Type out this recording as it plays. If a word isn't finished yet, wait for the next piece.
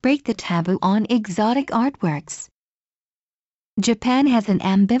break the taboo on exotic artworks. Japan has an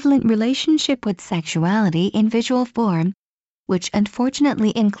ambivalent relationship with sexuality in visual form, which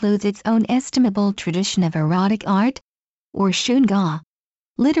unfortunately includes its own estimable tradition of erotic art, or shunga,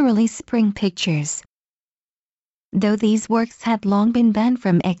 literally spring pictures. Though these works had long been banned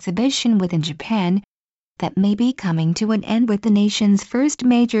from exhibition within Japan, that may be coming to an end with the nation's first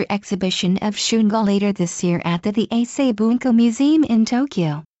major exhibition of shunga later this year at the Eisei Bunko Museum in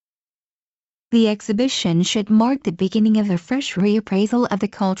Tokyo. The exhibition should mark the beginning of a fresh reappraisal of the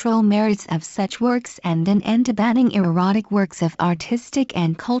cultural merits of such works and an end to banning erotic works of artistic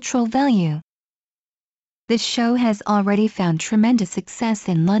and cultural value. The show has already found tremendous success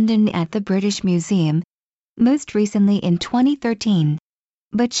in London at the British Museum, most recently in 2013.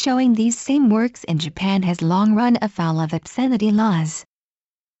 But showing these same works in Japan has long run afoul of obscenity laws.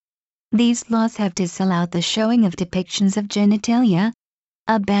 These laws have disallowed the showing of depictions of genitalia,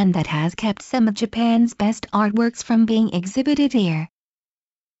 a ban that has kept some of Japan's best artworks from being exhibited here.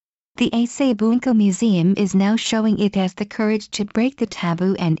 The Eisei Bunko Museum is now showing it has the courage to break the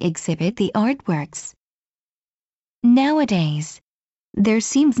taboo and exhibit the artworks. Nowadays, there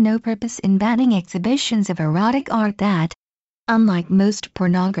seems no purpose in banning exhibitions of erotic art that, unlike most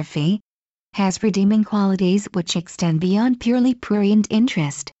pornography, has redeeming qualities which extend beyond purely prurient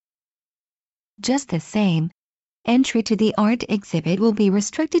interest. Just the same, entry to the art exhibit will be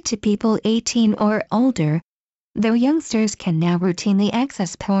restricted to people 18 or older, though youngsters can now routinely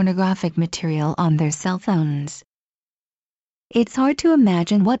access pornographic material on their cell phones. It's hard to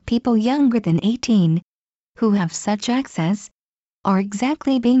imagine what people younger than 18, who have such access, are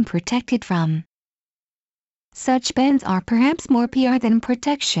exactly being protected from. Such bans are perhaps more PR than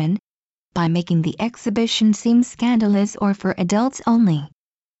protection, by making the exhibition seem scandalous or for adults only.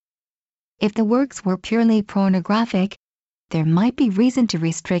 If the works were purely pornographic, there might be reason to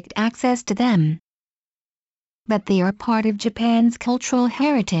restrict access to them. But they are part of Japan's cultural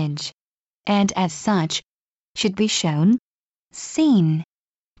heritage, and as such, should be shown, seen,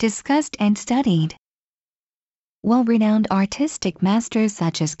 discussed and studied. Well-renowned artistic masters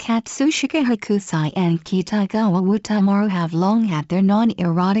such as Katsushika Hokusai and Kitagawa Wutamaru have long had their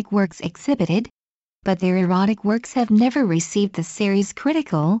non-erotic works exhibited, but their erotic works have never received the serious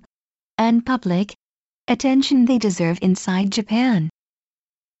critical and public attention they deserve inside Japan.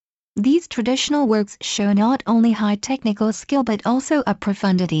 These traditional works show not only high technical skill but also a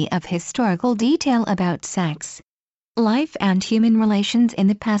profundity of historical detail about sex, life and human relations in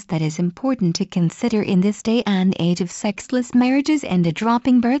the past that is important to consider in this day and age of sexless marriages and a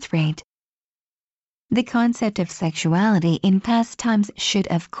dropping birth rate. The concept of sexuality in past times should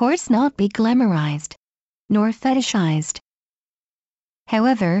of course not be glamorized, nor fetishized.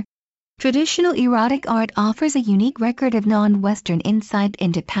 However, traditional erotic art offers a unique record of non-Western insight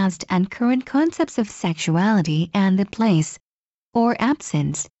into past and current concepts of sexuality and the place, or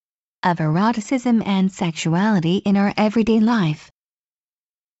absence, of eroticism and sexuality in our everyday life.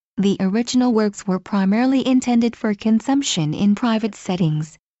 The original works were primarily intended for consumption in private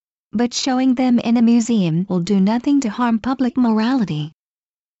settings, but showing them in a museum will do nothing to harm public morality.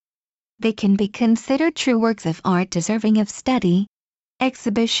 They can be considered true works of art deserving of study,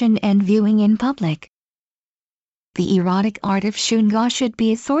 exhibition and viewing in public. The erotic art of shunga should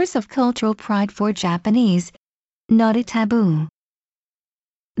be a source of cultural pride for Japanese, not a taboo.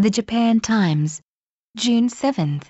 The Japan Times, June 7.